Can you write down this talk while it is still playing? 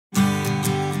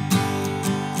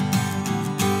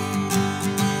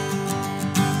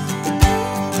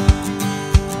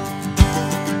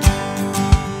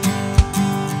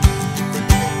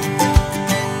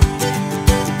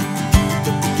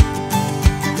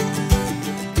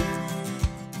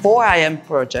4IM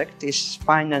project is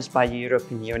financed by the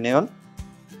European Union.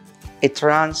 It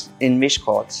runs in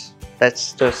Miskolc.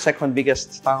 That's the second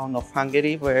biggest town of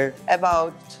Hungary, where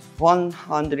about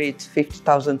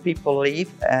 150,000 people live,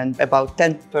 and about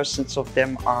 10% of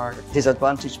them are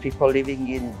disadvantaged people living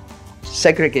in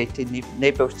segregated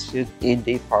neighborhoods in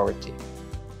deep poverty.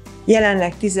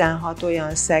 Jelenleg 16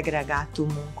 olyan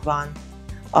szegregátumunk van,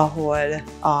 ahol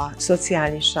a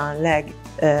szociálisan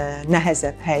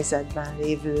legnehezebb helyzetben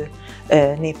lévő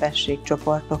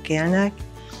népességcsoportok élnek,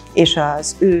 és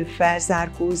az ő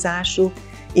felzárkózásuk,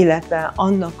 illetve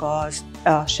annak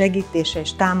a segítése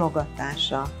és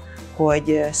támogatása,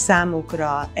 hogy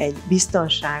számukra egy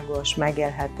biztonságos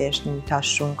megélhetést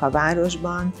nyújthassunk a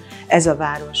városban, ez a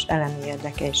város elemi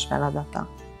érdeke és feladata.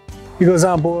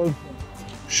 Igazából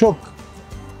sok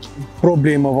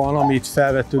probléma van, ami itt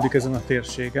felvetődik ezen a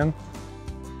térségen,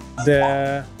 de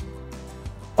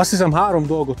azt hiszem 3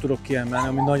 dolgot tudok kiemelni,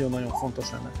 ami nagyon-nagyon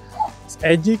fontos lenne. Az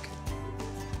egyik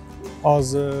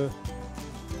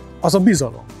az a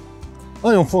bizalom.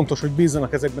 Nagyon fontos, hogy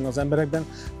bízzanak ezekben az emberekben,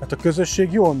 mert a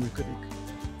közösség jól működik.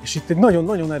 És itt egy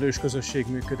nagyon-nagyon erős közösség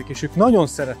működik, és ők nagyon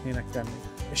szeretnének tenni.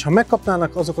 És ha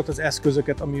megkapnának azokat az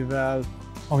eszközöket,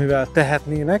 amivel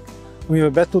tehetnének, amivel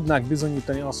be tudnák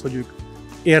bizonyítani azt, hogy ők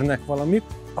érnek valamit,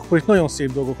 akkor itt nagyon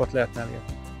szép dolgokat lehetne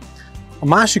elérni. A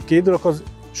másik 2 dolog az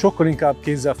sokkal inkább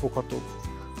kézzelfogható.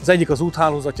 Az egyik az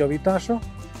úthálózat javítása,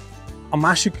 a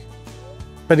másik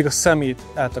pedig a szemét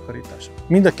eltakarítása.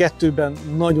 Mind a 2-ben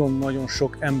nagyon-nagyon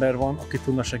sok ember van, aki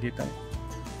tudna segíteni.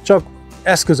 Csak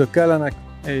eszközök kellenek,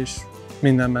 és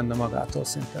minden menne magától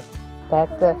szinte.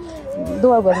 Tehát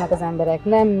dolgoznak az emberek,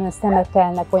 nem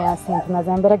szemetelnek olyan szinten az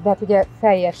emberek, de hát ugye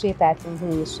feljebb sétáltunk,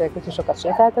 mi is kicsit sokat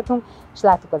sétáltatunk, és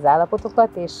láttuk az állapotokat,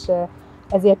 és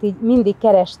ezért így mindig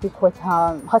kerestük, hogy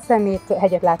ha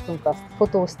szeméthegyet láttunk, azt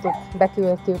fotóztuk,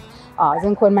 beküldtük, az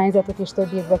önkormányzatot is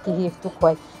több évre kihívtuk,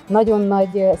 hogy nagyon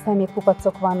nagy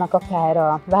szemétkupacok vannak akár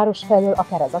a város felől,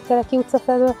 akár az Akkereki utca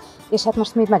felől, és hát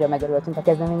most még nagyon megörültünk a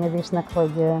kezdeményezésnek,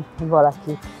 hogy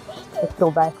valaki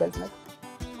próbálkoznak.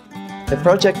 The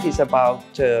project is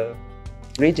about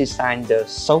redesign the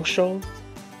social,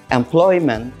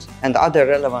 employment and other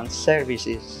relevant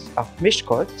services of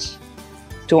Miskolc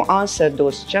to answer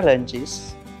those challenges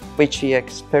which we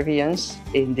experience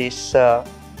in these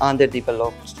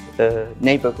underdeveloped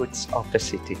neighborhoods of the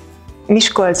city.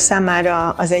 Miskolc számára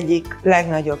az egyik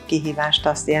legnagyobb kihívást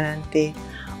azt jelenti,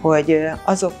 hogy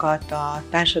azokat a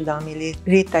társadalmi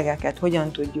rétegeket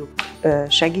hogyan tudjuk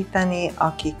segíteni,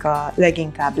 akik a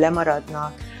leginkább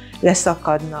lemaradnak,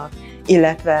 leszakadnak,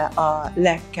 illetve a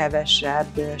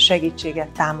legkevesebb segítséget,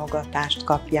 támogatást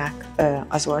kapják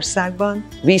az országban.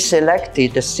 We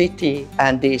selected the city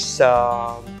and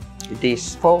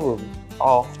this forum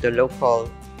of the local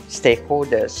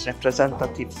stakeholders,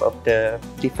 representatives of the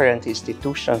different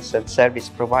institutions and service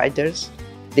providers,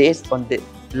 based on the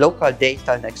local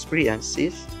data and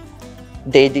experiences.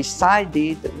 They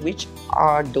decided which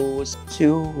are those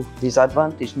 2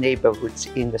 disadvantaged neighborhoods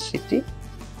in the city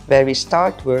where we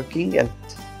start working and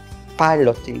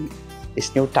piloting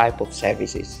this new type of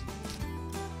services.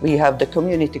 We have the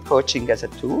community coaching as a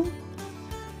tool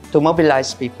to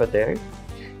mobilize people there.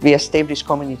 We establish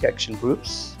community action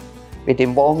groups with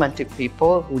involvement of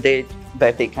people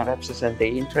where they can represent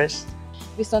their interest.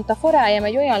 Viszont a 4IM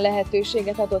egy olyan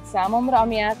lehetőséget adott számomra,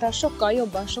 ami által sokkal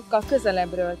jobban, sokkal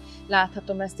közelebbről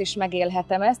láthatom ezt és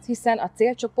megélhetem ezt, hiszen a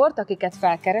célcsoport, akiket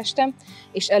felkerestem,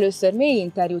 és először mély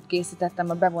interjút készítettem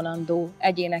a bevonandó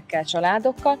egyénekkel,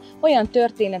 családokkal, olyan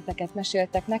történeteket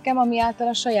meséltek nekem, ami által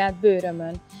a saját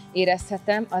bőrömön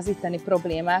érezhetem az itteni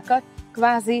problémákat,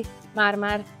 kvázi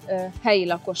már helyi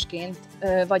lakosként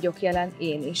vagyok jelen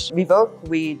én is. We work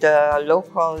with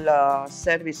local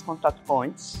service contact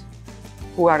points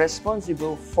who are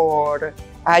responsible for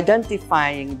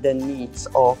identifying the needs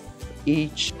of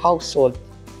each household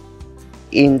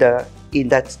in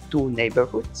that 2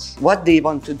 neighborhoods. What they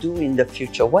want to do in the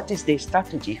future, what is their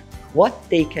strategy, what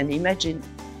they can imagine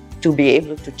to be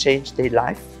able to change their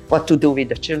life, what to do with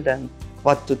the children,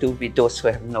 what to do with those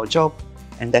who have no job,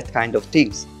 and that kind of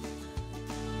things.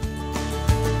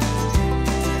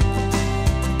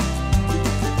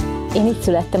 Én itt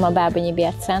születtem a Bábonyi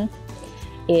Bércen,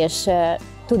 és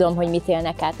tudom, hogy mit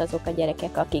élnek át azok a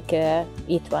gyerekek, akik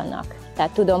itt vannak.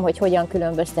 Tehát tudom, hogy hogyan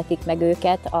különböztetik meg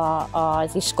őket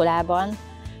az iskolában,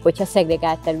 hogyha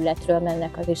szegregált területről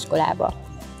mennek az iskolába.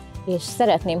 És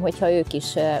szeretném, hogyha ők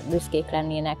is büszkék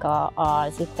lennének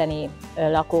az itteni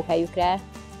lakóhelyükre.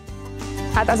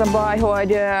 Hát az a baj,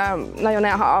 hogy nagyon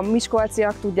a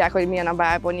miskolciak tudják, hogy milyen a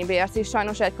Bábonyi Bérc is.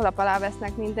 Sajnos egy kalap alá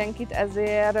vesznek mindenkit,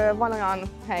 ezért van olyan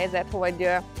helyzet, hogy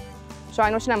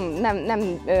Sajnos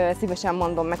nem szívesen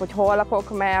mondom meg, hogy hol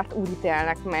lakok, mert úgy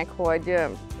ítélnek meg, hogy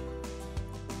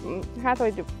hát,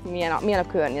 hogy milyen a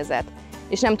környezet.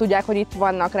 És nem tudják, hogy itt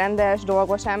vannak rendes,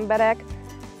 dolgos emberek,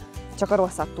 csak a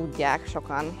rosszat tudják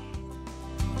sokan.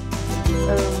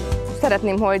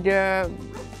 Szeretném, hogy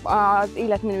az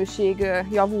életminőség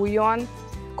javuljon,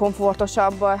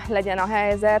 komfortosabb legyen a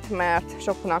helyzet, mert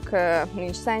soknak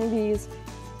nincs szennyvíz,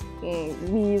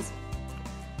 víz,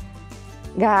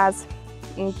 gáz,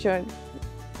 úgyhogy...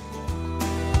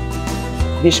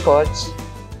 Miskolc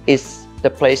is the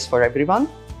place for everyone.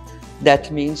 That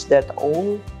means that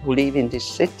all who live in this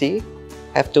city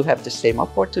have to have the same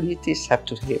opportunities, have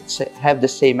to have the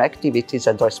same activities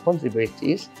and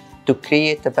responsibilities to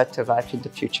create a better life in the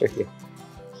future here.